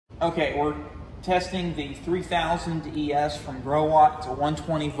Okay, we're testing the 3000 ES from Growatt. It's a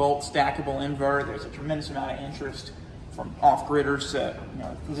 120 volt stackable inverter. There's a tremendous amount of interest from off-gridders.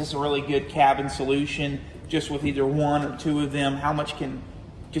 Is this a really good cabin solution just with either one or two of them? How much can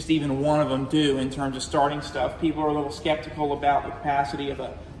just even one of them do in terms of starting stuff? People are a little skeptical about the capacity of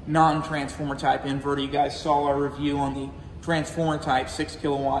a non-transformer type inverter. You guys saw our review on the transformer type 6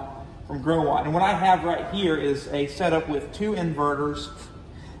 kilowatt from Growatt. And what I have right here is a setup with two inverters,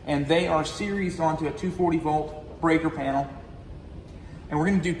 and they are seriesed onto a 240 volt breaker panel. And we're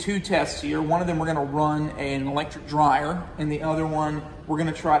going to do two tests here. One of them we're going to run an electric dryer, and the other one we're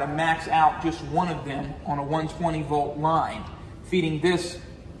going to try to max out just one of them on a 120 volt line, feeding this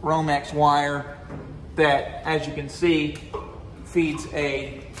Romex wire that, as you can see, feeds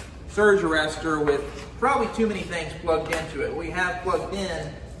a surge arrestor with probably too many things plugged into it. What we have plugged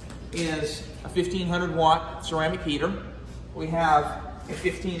in is a 1500 watt ceramic heater. We have a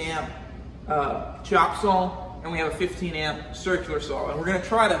 15 amp chop saw, and we have a 15 amp circular saw. And we're going to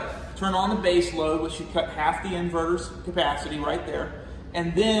try to turn on the base load, which should cut half the inverter's capacity right there.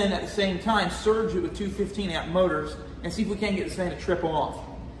 And then at the same time, surge it with two 15 amp motors and see if we can't get this thing to trip off.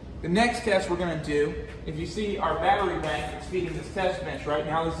 The next test we're going to do, if you see our battery bank that's feeding this test bench right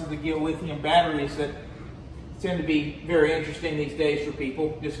now, this is the Gil lithium batteries that tend to be very interesting these days for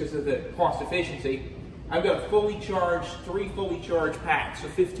people just because of the cost efficiency. I've got three fully charged packs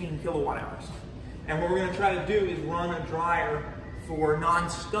of 15 kilowatt hours. And what we're going to try to do is run a dryer for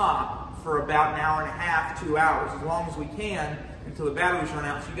non-stop for about an hour and a half, 2 hours, as long as we can until the batteries run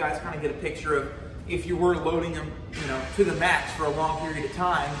out, so you guys kind of get a picture of if you were loading them, to the max for a long period of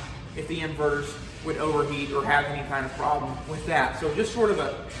time, if the inverters would overheat or have any kind of problem with that. So just sort of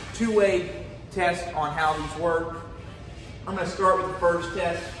a two-way test on how these work. I'm going to start with the first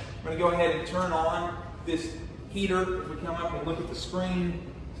test. I'm going to go ahead and turn on this heater. If we come up and look at the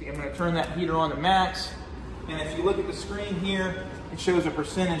screen, see, I'm going to turn that heater on to max. And if you look at the screen here, it shows a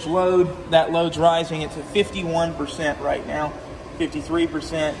percentage load. That load's rising. It's at 51% right now,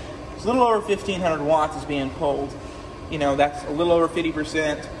 53%. It's a little over 1500 watts is being pulled. That's a little over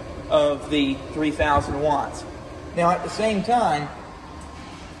 50% of the 3000 watts. Now at the same time,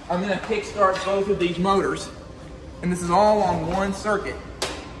 I'm going to kickstart both of these motors, and this is all on one circuit.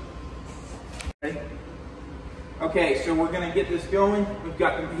 Okay, so we're going to get this going. We've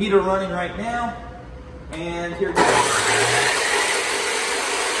got the heater running right now, and here we go.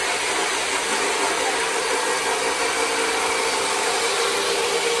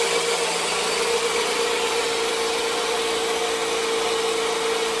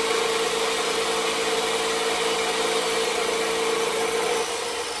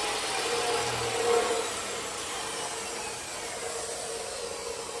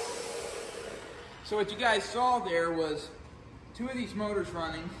 So what you guys saw there was two of these motors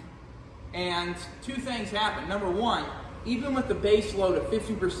running, and two things happened. Number one, even with the base load of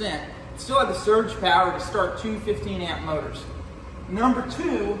 50%, it still had the surge power to start two 15 amp motors. Number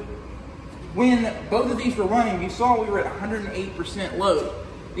two, when both of these were running, you saw we were at 108% load.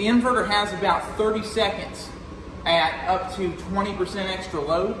 The inverter has about 30 seconds at up to 20% extra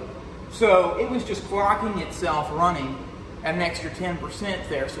load. So it was just clocking itself running at an extra 10%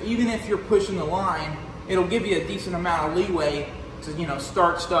 there. So even if you're pushing the line, it'll give you a decent amount of leeway to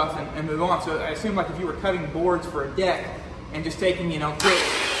start stuff and move on. So I assume like if you were cutting boards for a deck and just taking quick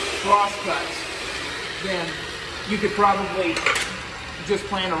cross cuts, then you could probably just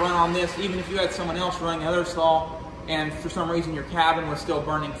plan to run on this even if you had someone else running the other stall and for some reason your cabin was still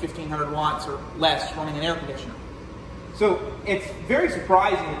burning 1500 watts or less running an air conditioner. So it's very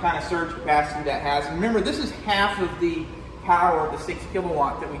surprising the kind of surge capacity that has. And remember, this is half of the power of the 6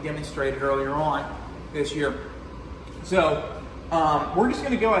 kilowatt that we demonstrated earlier on this year. So we're just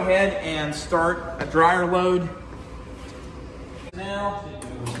going to go ahead and start a dryer load now.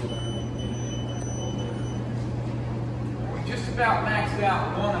 We just about maxed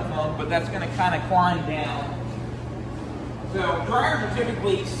out one of them, but that's going to kind of climb down. So dryers are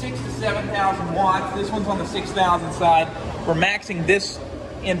typically 6,000 to 7,000 watts. This one's on the 6,000 side. We're maxing this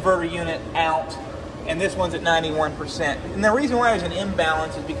inverter unit out, and this one's at 91%. And the reason why there's an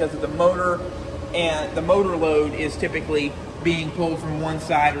imbalance is because of the motor, and the motor load is typically being pulled from one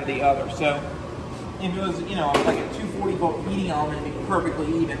side or the other. So if it was, like a 240 volt heating element, it'd be perfectly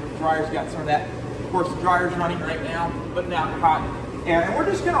even. The dryer's got some of that. Of course, the dryer's running right now, but now hot. And we're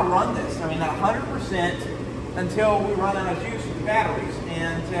just gonna run this, at 100% until we run out of juice with the batteries.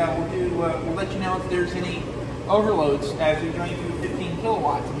 And we'll let you know if there's any overloads as we drain through 15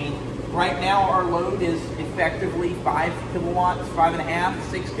 kilowatts. Right now our load is effectively 5 kilowatts, 5.5,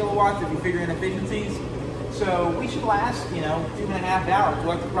 6 kilowatts if you figure in efficiencies. So we should last, 2.5 hours.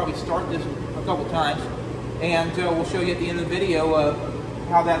 We'll have to probably start this a couple times, and we'll show you at the end of the video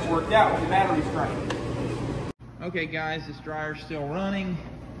how that's worked out with the batteries drained. Okay guys, this dryer's still running.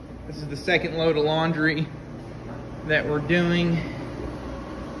 This is the second load of laundry that we're doing.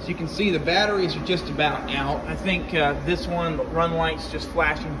 As you can see, the batteries are just about out. I think this one, the run light's just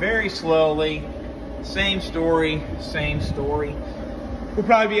flashing very slowly. Same story, same story. We'll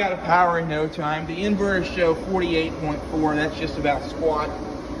probably be out of power in no time. The inverters show 48.4, that's just about squat.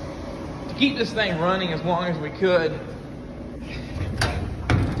 To keep this thing running as long as we could,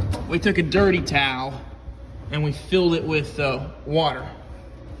 we took a dirty towel and we filled it with water.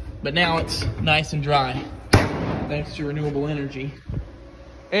 But now it's nice and dry, thanks to renewable energy.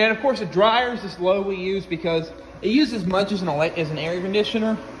 And of course the dryer is this low we use because it uses as much as an air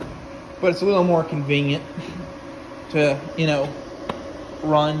conditioner, but it's a little more convenient to,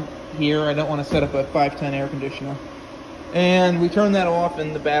 run here. I don't want to set up a 5-ton air conditioner. And we turn that off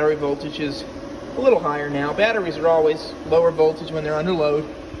and the battery voltage is a little higher now. Batteries are always lower voltage when they're under load.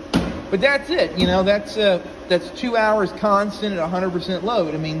 But that's it, that's 2 hours constant at 100%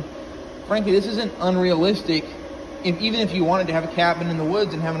 load. I mean, frankly, this isn't unrealistic. Even if you wanted to have a cabin in the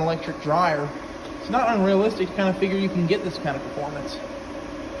woods and have an electric dryer, it's not unrealistic to kind of figure you can get this kind of performance.